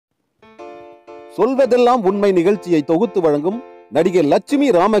சொல்வதெல்லாம் உண்மை நிகழ்ச்சியை தொகுத்து வழங்கும் நடிகை லட்சுமி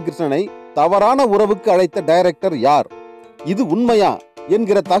ராமகிருஷ்ணனை தவறான உறவுக்கு அழைத்த டைரக்டர் யார், இது உண்மையா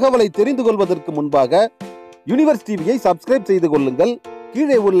என்கிற தகவலை தெரிந்து கொள்வதற்கு முன்பாக யுனிவர்ஸ் டிவியை சப்ஸ்கிரைப் செய்து கொள்ளுங்கள்.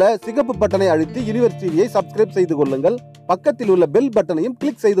 கீழே உள்ள சிகப்பு பட்டனை அழுத்தி யுனிவர்ஸ் டிவியை சப்ஸ்கிரைப் செய்து கொள்ளுங்கள். பக்கத்தில் உள்ள பெல் பட்டனையும்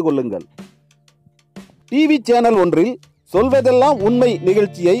கிளிக் செய்து கொள்ளுங்கள். டிவி சேனல் ஒன்றில் சொல்வதெல்லாம் உண்மை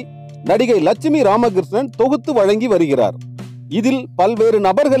நிகழ்ச்சியை நடிகை லட்சுமி ராமகிருஷ்ணன் தொகுத்து வழங்கி வருகிறார். இதில் பல்வேறு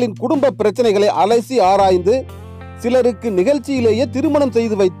நபர்களின் குடும்ப பிரச்சனைகளை அலசி ஆராய்ந்து சிலருக்கு நிகழ்ச்சியிலேயே திருமணம்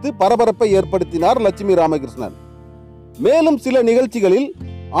செய்து வைத்து பரபரப்பை ஏற்படுத்தினார் லட்சுமி ராமகிருஷ்ணன். மேலும் சில நிகழ்ச்சிகளில்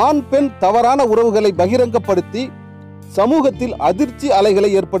ஆண் பெண் தவறான உறவுகளை பகிரங்கப்படுத்தி சமூகத்தில் அதிர்ச்சி அலைகளை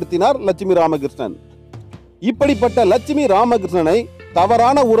ஏற்படுத்தினார் லட்சுமி ராமகிருஷ்ணன். இப்படிப்பட்ட லட்சுமி ராமகிருஷ்ணனை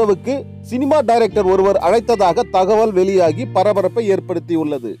தவறான உறவுக்கு சினிமா டைரக்டர் ஒருவர் அழைத்ததாக தகவல் வெளியாகி பரபரப்பை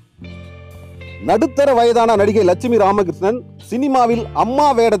ஏற்படுத்தியுள்ளது. நடுத்தர வயதான நடிகை லட்சுமி ராமகிருஷ்ணன் சினிமாவில் அம்மா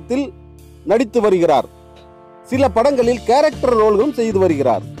வேடத்தில் நடித்து வருகிறார். சில படங்களில் கேரக்டர் ரோல்களும் செய்து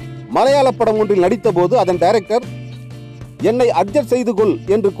வருகிறார். மலையாள படம் ஒன்றில் நடித்த போது அதன் டைரக்டர் என்னை அட்ஜஸ்ட் செய்து கொள்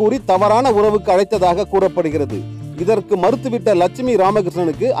என்று கூறி தவறான உறவுக்கு அழைத்ததாக கூறப்படுகிறது. இதற்கு மறுத்துவிட்ட லட்சுமி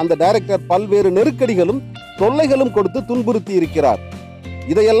ராமகிருஷ்ணனுக்கு அந்த டைரக்டர் பல்வேறு நெருக்கடிகளும் தொல்லைகளும் கொடுத்து துன்புறுத்தி இருக்கிறார்.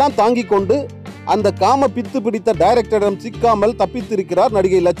 இதையெல்லாம் தாங்கிக் கொண்டு அந்த காம பித்து பிடித்த டைரக்டரிடம் சிக்காமல் தப்பித்திருக்கிறார்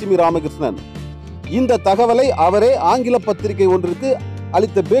நடிகை லட்சுமி ராமகிருஷ்ணன். இந்த தகவலை அவரே ஆங்கில பத்திரிகை ஒன்றிற்கு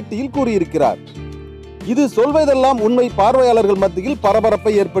அளித்த பேட்டியில் கூறியிருக்கிறார். இது சொல்வதெல்லாம் உண்மை பார்வையாளர்கள் மத்தியில்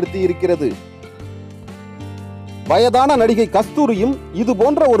பரபரப்பை ஏற்படுத்தி இருக்கிறது. வயதான நடிகை கஸ்தூரியும் இது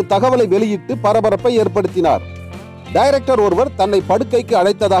போன்ற ஒரு தகவலை வெளியிட்டு பரபரப்பை ஏற்படுத்தினார். டைரக்டர் ஒருவர் தன்னை படுக்கைக்கு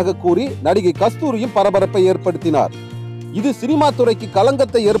அழைத்ததாக கூறி நடிகை கஸ்தூரியும் பரபரப்பை ஏற்படுத்தினார். இது சினிமா துறைக்கு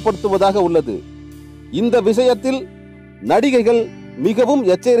களங்கத்தை ஏற்படுத்துவதாக உள்ளது. இந்த விஷயத்தில் நடிகைகள் மிகவும்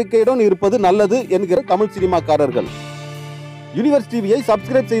எச்சரிக்கையுடன் இருப்பது நல்லது என்கிற தமிழ் சினிமாக்காரர்கள். யுனிவர்ஸ் டிவியை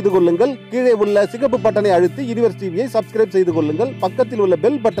சப்ஸ்கிரைப் செய்து கொள்ளுங்கள். கீழே உள்ள சிகப்பு பட்டனை அழுத்தி யுனிவர்ஸ் டிவியை சப்ஸ்கிரைப் செய்து கொள்ளுங்கள். பக்கத்தில் உள்ள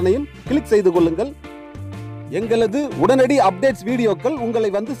பெல் பட்டனையும் கிளிக் செய்து கொள்ளுங்கள். எங்களது உடனடி அப்டேட்ஸ் வீடியோக்கள்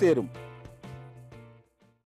உங்களை வந்து சேரும்.